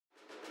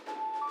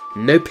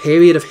No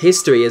period of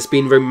history has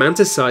been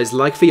romanticized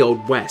like the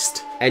Old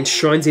West,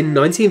 enshrined in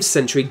 19th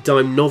century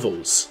dime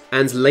novels,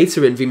 and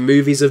later in the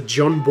movies of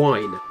John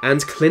Wayne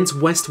and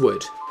Clint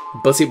Westwood.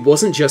 But it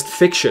wasn't just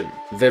fiction.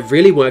 There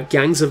really were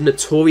gangs of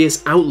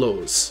notorious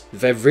outlaws.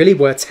 There really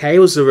were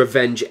tales of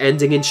revenge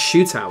ending in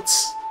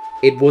shootouts.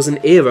 It was an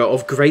era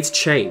of great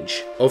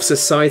change, of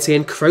society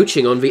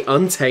encroaching on the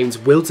untamed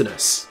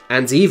wilderness,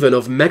 and even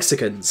of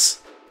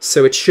Mexicans.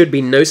 So it should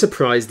be no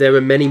surprise there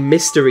are many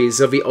mysteries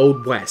of the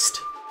Old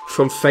West.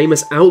 From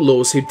famous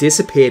outlaws who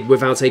disappeared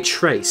without a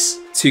trace,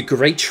 to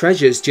great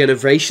treasures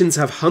generations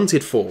have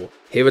hunted for,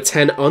 here are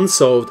 10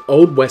 unsolved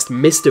Old West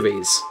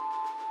mysteries.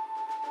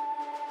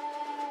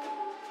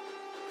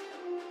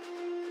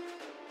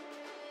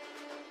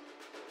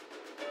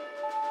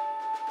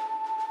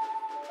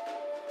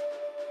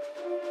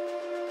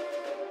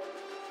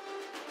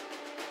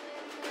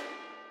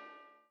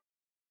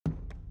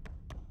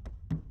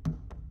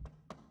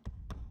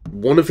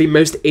 One of the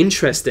most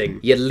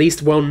interesting, yet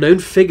least well-known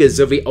figures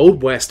of the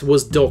Old West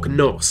was Doc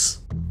Noss.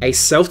 A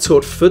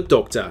self-taught foot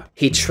doctor,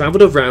 he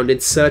travelled around in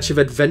search of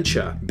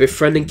adventure,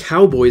 befriending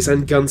cowboys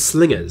and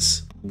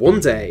gunslingers. One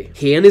day,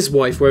 he and his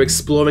wife were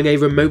exploring a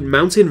remote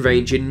mountain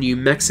range in New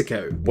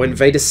Mexico when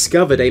they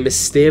discovered a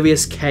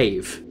mysterious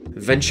cave.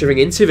 Venturing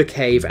into the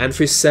cave and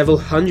through several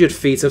hundred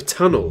feet of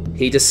tunnel,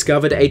 he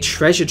discovered a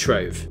treasure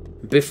trove.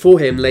 Before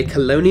him lay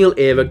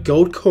colonial-era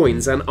gold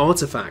coins and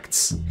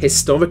artifacts,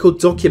 historical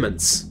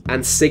documents,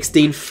 and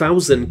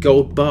 16,000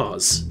 gold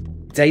bars.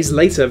 Days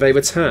later they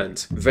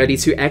returned, ready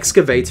to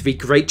excavate the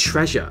great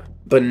treasure.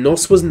 But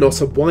Noss was not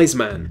a wise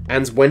man,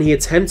 and when he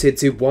attempted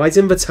to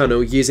widen the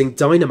tunnel using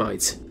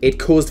dynamite, it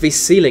caused the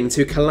ceiling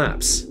to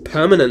collapse,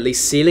 permanently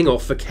sealing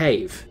off the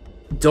cave.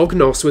 Doc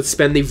Noss would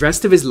spend the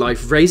rest of his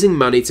life raising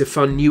money to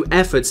fund new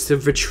efforts to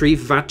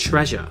retrieve that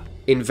treasure.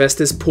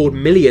 Investors poured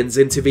millions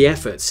into the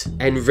effort,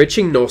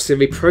 enriching Noss in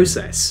the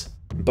process.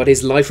 But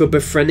his life of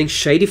befriending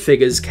shady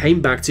figures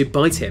came back to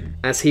bite him,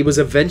 as he was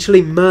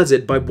eventually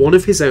murdered by one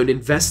of his own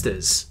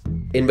investors.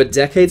 In the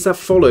decades that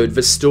followed,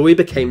 the story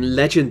became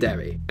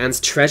legendary,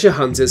 and treasure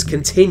hunters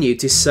continued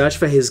to search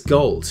for his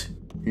gold.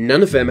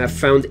 None of them have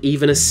found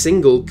even a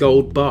single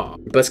gold bar,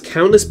 but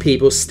countless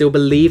people still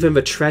believe in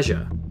the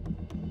treasure.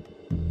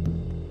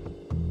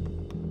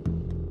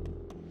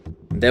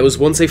 There was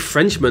once a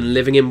Frenchman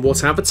living in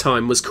what at the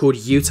time was called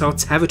Utah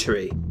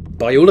Territory.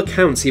 By all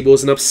accounts, he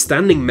was an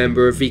upstanding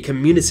member of the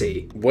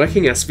community,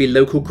 working as the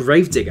local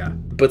gravedigger.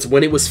 But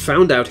when it was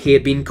found out he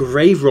had been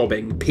grave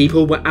robbing,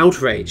 people were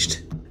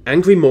outraged.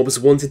 Angry mobs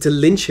wanted to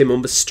lynch him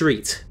on the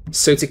street.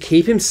 So to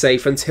keep him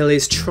safe until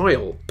his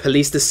trial,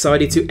 police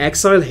decided to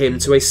exile him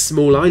to a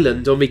small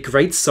island on the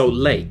Great Salt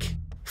Lake.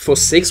 For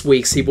 6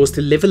 weeks he was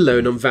to live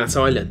alone on that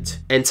island,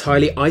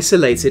 entirely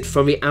isolated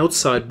from the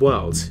outside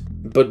world.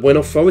 But when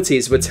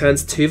authorities returned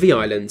to the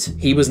island,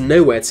 he was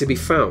nowhere to be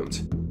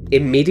found.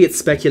 Immediate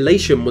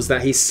speculation was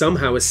that he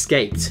somehow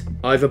escaped,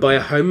 either by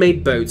a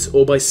homemade boat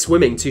or by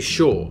swimming to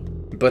shore.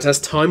 But as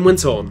time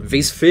went on,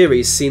 these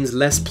theories seemed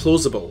less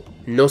plausible.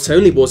 Not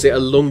only was it a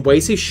long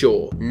way to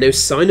shore, no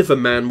sign of the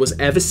man was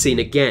ever seen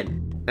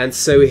again, and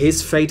so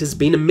his fate has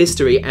been a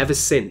mystery ever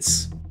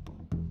since.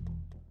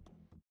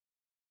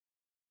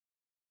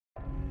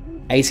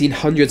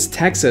 1800s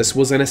Texas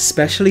was an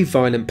especially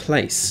violent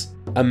place.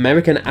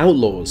 American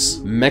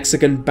outlaws,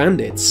 Mexican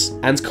bandits,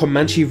 and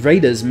Comanche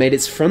raiders made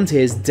its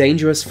frontiers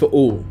dangerous for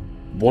all.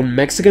 One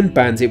Mexican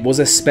bandit was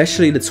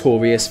especially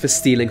notorious for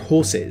stealing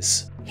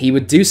horses. He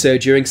would do so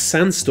during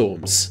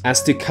sandstorms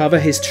as to cover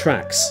his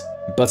tracks,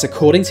 but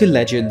according to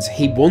legend,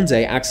 he one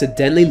day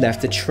accidentally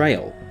left a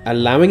trail,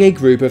 allowing a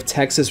group of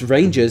Texas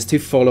Rangers to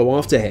follow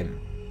after him.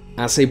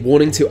 As a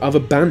warning to other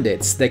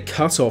bandits, they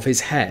cut off his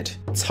head,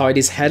 tied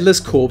his headless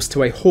corpse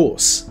to a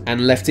horse,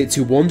 and left it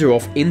to wander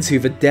off into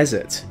the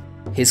desert.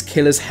 His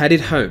killers headed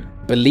home,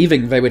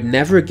 believing they would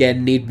never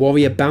again need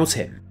worry about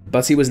him.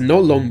 But it was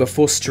not long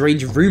before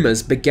strange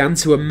rumors began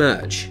to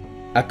emerge.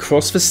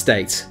 Across the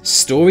state,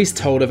 stories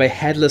told of a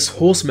headless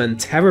horseman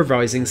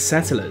terrorizing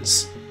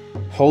settlers.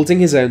 Holding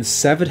his own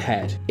severed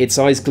head, its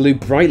eyes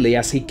glowed brightly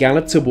as he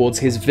galloped towards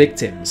his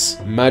victims,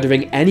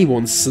 murdering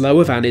anyone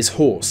slower than his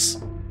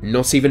horse.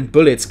 Not even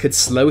bullets could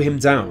slow him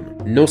down,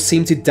 nor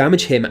seem to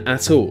damage him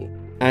at all.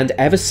 And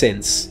ever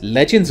since,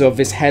 legends of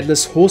this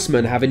headless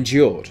horseman have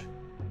endured.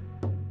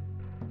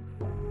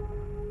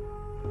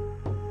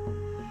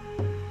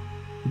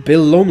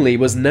 Bill Longley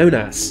was known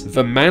as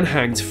the man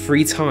hanged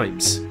 3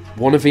 times.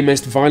 One of the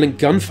most violent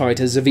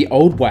gunfighters of the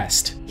Old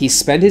West, he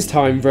spent his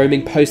time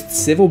roaming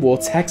post-Civil War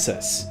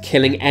Texas,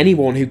 killing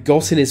anyone who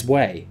got in his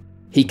way.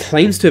 He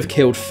claims to have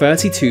killed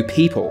 32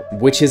 people,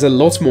 which is a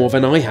lot more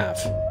than I have.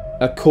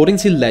 According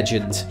to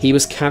legend, he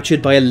was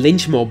captured by a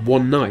lynch mob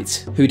one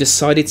night, who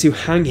decided to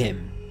hang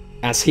him.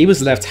 As he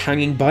was left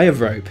hanging by a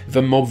rope,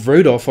 the mob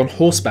rode off on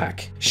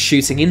horseback,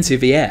 shooting into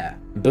the air.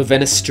 But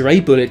then a stray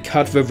bullet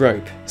cut the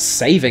rope,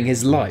 saving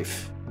his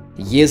life.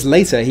 Years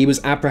later, he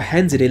was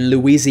apprehended in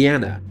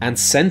Louisiana and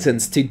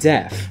sentenced to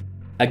death.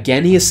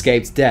 Again he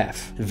escaped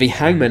death, the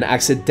hangman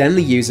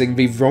accidentally using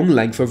the wrong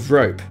length of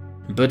rope.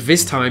 But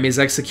this time his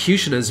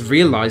executioners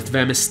realised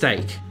their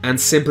mistake and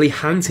simply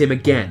hanged him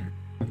again.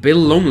 Bill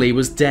Longley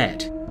was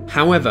dead.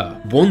 However,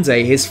 one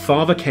day his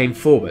father came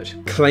forward,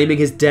 claiming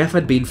his death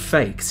had been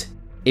faked.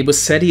 It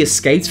was said he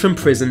escaped from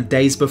prison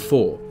days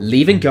before,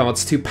 leaving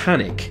guards to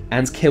panic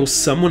and kill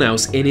someone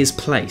else in his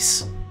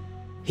place.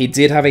 He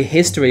did have a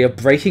history of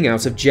breaking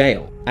out of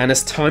jail, and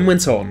as time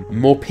went on,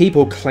 more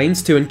people claimed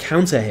to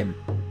encounter him.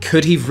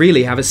 Could he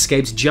really have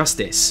escaped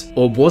justice,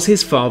 or was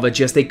his father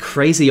just a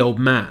crazy old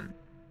man?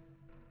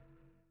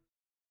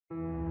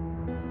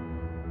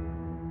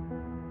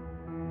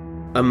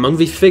 Among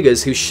the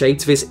figures who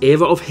shaped this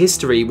era of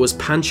history was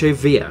Pancho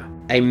Villa,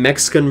 a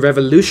Mexican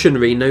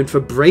revolutionary known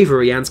for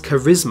bravery and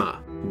charisma.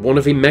 One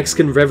of the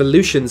Mexican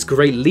Revolution's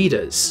great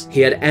leaders,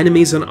 he had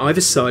enemies on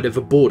either side of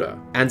the border,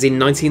 and in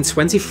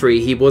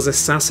 1923 he was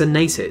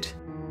assassinated.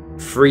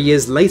 3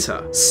 years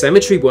later,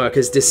 cemetery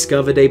workers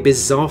discovered a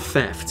bizarre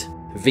theft.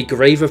 The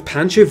grave of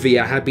Pancho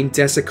Villa had been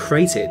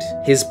desecrated,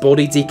 his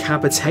body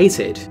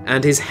decapitated,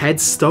 and his head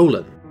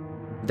stolen.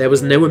 There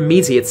was no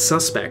immediate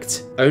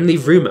suspect, only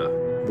rumour.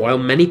 While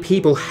many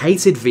people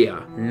hated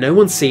Villa, no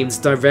one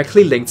seemed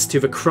directly linked to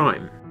the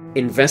crime.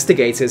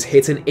 Investigators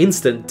hit an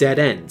instant dead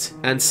end,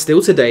 and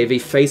still today the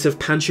fate of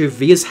Pancho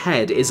Villa's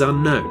head is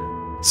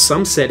unknown.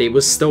 Some said it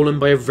was stolen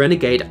by a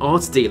renegade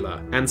art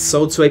dealer and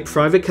sold to a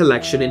private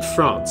collection in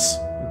France,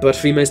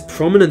 but the most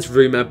prominent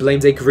rumour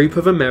blamed a group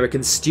of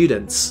American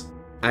students.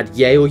 At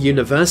Yale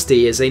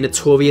University is a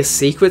notorious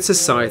secret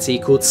society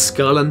called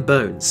Skull and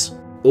Bones.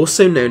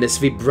 Also known as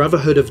the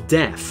Brotherhood of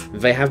Death,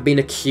 they have been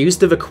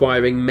accused of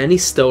acquiring many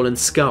stolen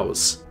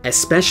skulls,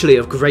 especially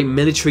of great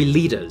military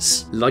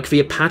leaders, like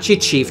the Apache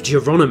chief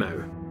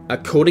Geronimo.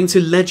 According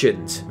to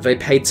legend, they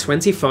paid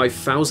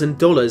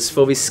 $25,000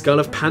 for the skull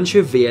of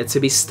Pancho Villa to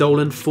be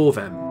stolen for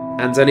them,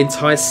 and an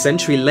entire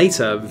century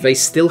later, they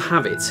still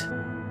have it.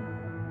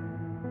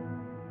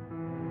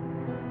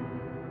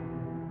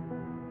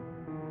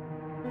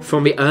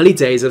 From the early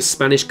days of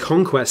Spanish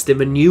conquest in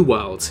the New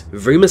World,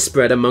 rumour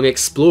spread among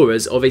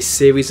explorers of a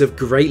series of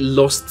great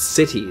lost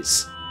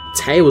cities.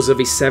 Tales of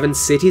the 7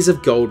 cities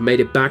of gold made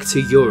it back to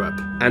Europe,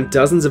 and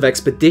dozens of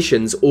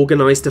expeditions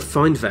organised to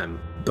find them.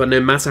 But no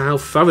matter how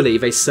thoroughly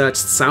they searched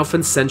South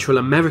and Central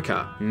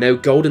America, no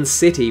golden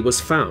city was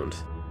found.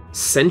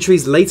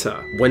 Centuries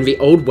later, when the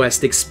Old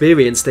West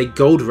experienced a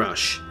gold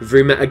rush,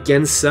 rumour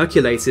again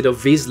circulated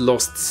of these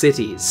lost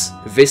cities,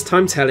 this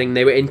time telling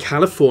they were in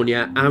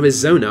California,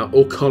 Arizona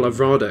or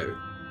Colorado.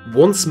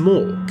 Once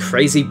more,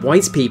 crazy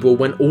white people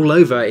went all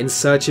over in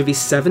search of these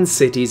 7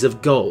 cities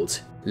of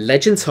gold.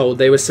 Legend told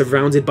they were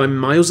surrounded by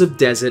miles of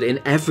desert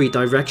in every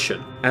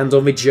direction, and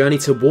on the journey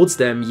towards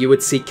them you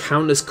would see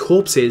countless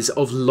corpses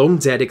of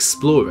long-dead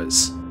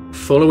explorers.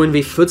 Follow in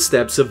the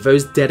footsteps of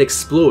those dead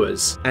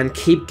explorers, and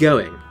keep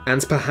going,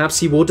 and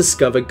perhaps you will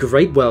discover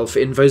great wealth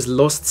in those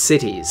lost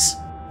cities.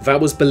 That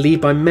was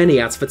believed by many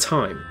at the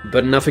time,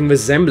 but nothing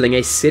resembling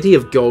a city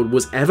of gold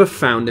was ever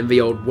found in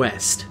the Old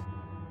West.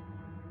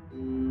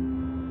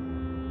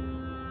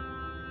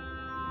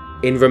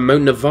 In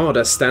remote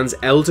Nevada stands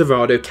El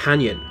Dorado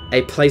Canyon,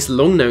 a place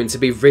long known to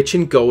be rich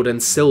in gold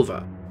and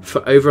silver.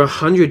 For over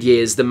 100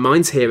 years the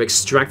mines here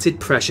extracted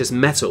precious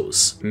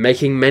metals,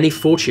 making many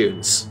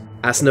fortunes.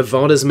 As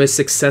Nevada's most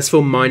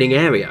successful mining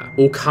area,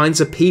 all kinds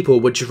of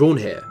people were drawn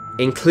here,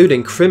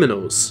 including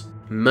criminals.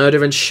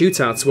 Murder and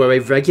shootouts were a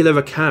regular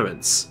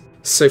occurrence,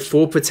 so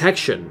for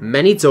protection,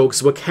 many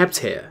dogs were kept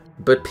here.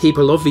 But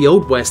people of the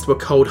Old West were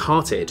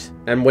cold-hearted,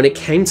 and when it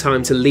came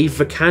time to leave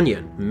the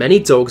canyon, many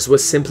dogs were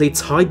simply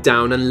tied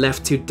down and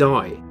left to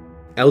die.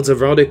 El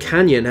Dorado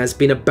Canyon has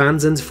been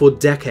abandoned for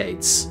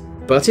decades,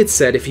 but it's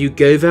said if you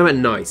go there at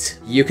night,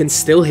 you can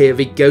still hear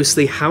the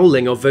ghostly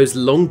howling of those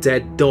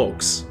long-dead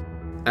dogs.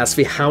 As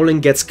the howling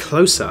gets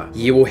closer,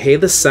 you will hear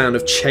the sound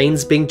of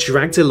chains being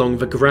dragged along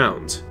the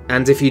ground,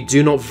 and if you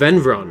do not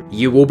then run,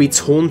 you will be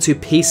torn to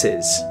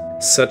pieces.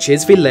 Such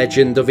is the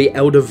legend of the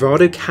El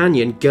Dorado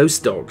Canyon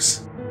ghost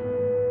dogs.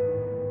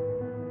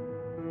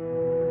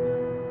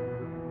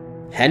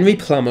 Henry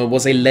Plummer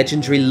was a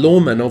legendary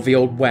lawman of the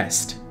Old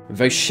West.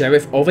 Though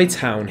sheriff of a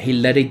town, he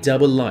led a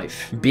double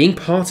life, being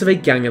part of a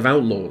gang of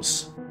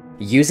outlaws.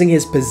 Using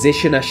his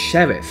position as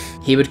sheriff,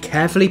 he would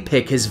carefully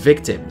pick his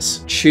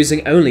victims,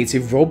 choosing only to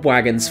rob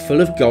wagons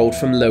full of gold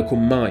from local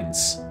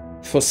mines.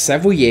 For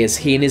several years,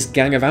 he and his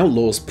gang of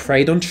outlaws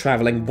preyed on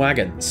travelling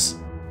wagons.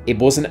 It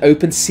was an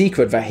open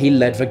secret that he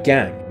led the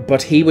gang,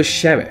 but he was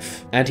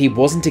sheriff, and he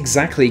wasn't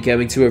exactly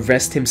going to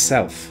arrest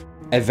himself.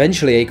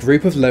 Eventually, a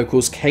group of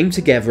locals came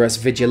together as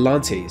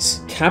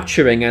vigilantes,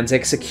 capturing and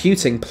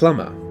executing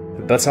Plummer.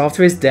 But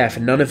after his death,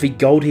 none of the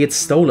gold he had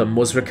stolen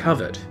was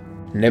recovered.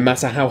 No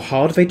matter how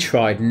hard they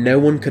tried, no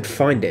one could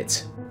find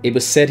it. It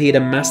was said he had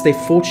amassed a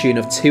fortune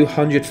of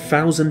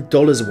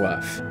 $200,000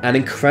 worth, an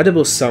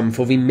incredible sum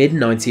for the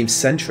mid-19th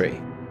century.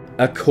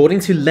 According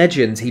to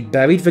legend, he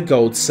buried the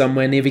gold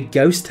somewhere near the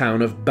ghost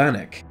town of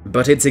Bannock,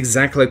 but its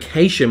exact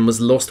location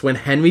was lost when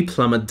Henry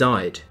Plummer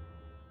died.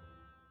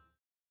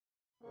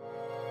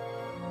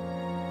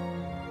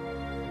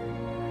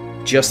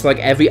 Just like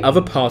every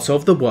other part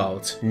of the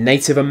world,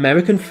 Native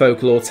American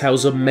folklore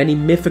tells of many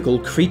mythical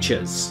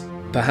creatures.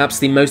 Perhaps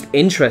the most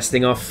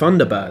interesting are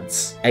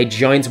thunderbirds, a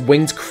giant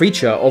winged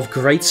creature of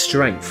great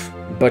strength.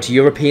 But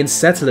European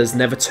settlers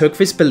never took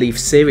this belief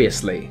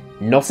seriously,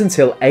 not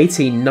until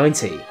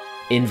 1890.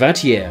 In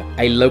that year,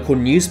 a local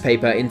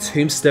newspaper in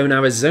Tombstone,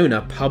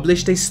 Arizona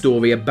published a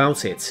story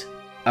about it.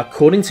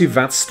 According to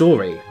that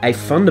story, a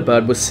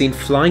thunderbird was seen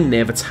flying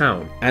near the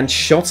town and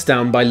shot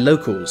down by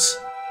locals.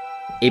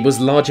 It was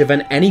larger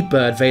than any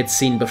bird they had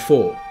seen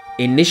before.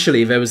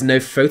 Initially, there was no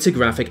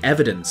photographic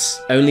evidence,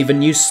 only the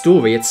news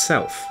story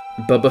itself.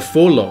 But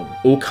before long,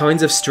 all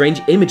kinds of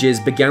strange images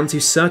began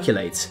to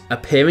circulate,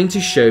 appearing to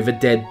show the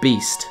dead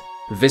beast.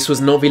 This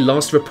was not the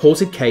last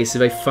reported case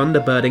of a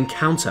thunderbird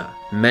encounter.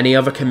 Many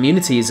other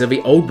communities of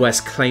the Old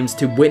West claimed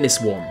to witness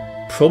one,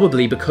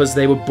 probably because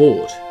they were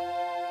bored.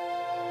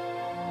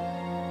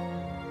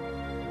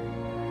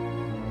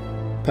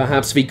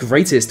 Perhaps the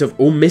greatest of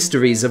all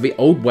mysteries of the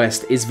Old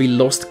West is the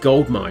lost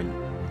gold mine.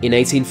 In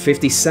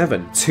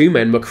 1857, two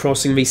men were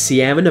crossing the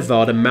Sierra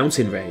Nevada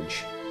mountain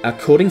range.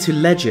 According to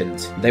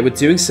legend, they were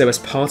doing so as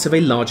part of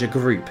a larger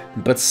group,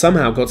 but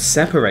somehow got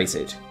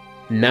separated.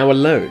 Now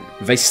alone,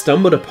 they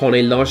stumbled upon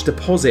a large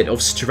deposit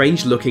of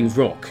strange-looking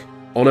rock.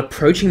 On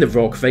approaching the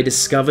rock, they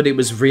discovered it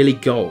was really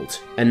gold,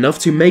 enough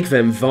to make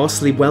them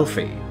vastly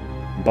wealthy.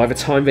 By the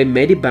time they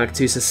made it back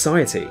to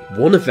society,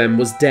 one of them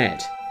was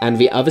dead, and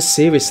the other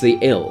seriously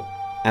ill.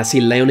 As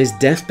he lay on his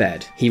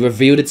deathbed, he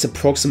revealed its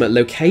approximate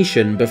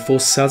location before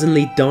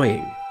suddenly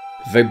dying.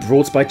 Though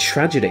brought by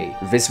tragedy,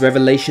 this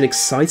revelation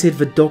excited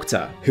the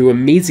doctor, who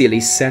immediately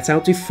set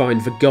out to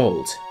find the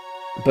gold.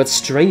 But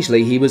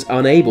strangely, he was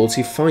unable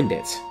to find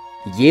it.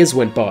 Years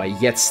went by,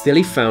 yet still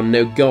he found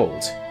no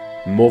gold.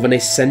 More than a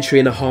century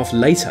and a half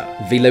later,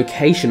 the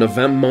location of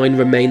that mine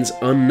remains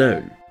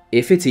unknown,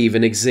 if it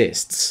even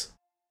exists.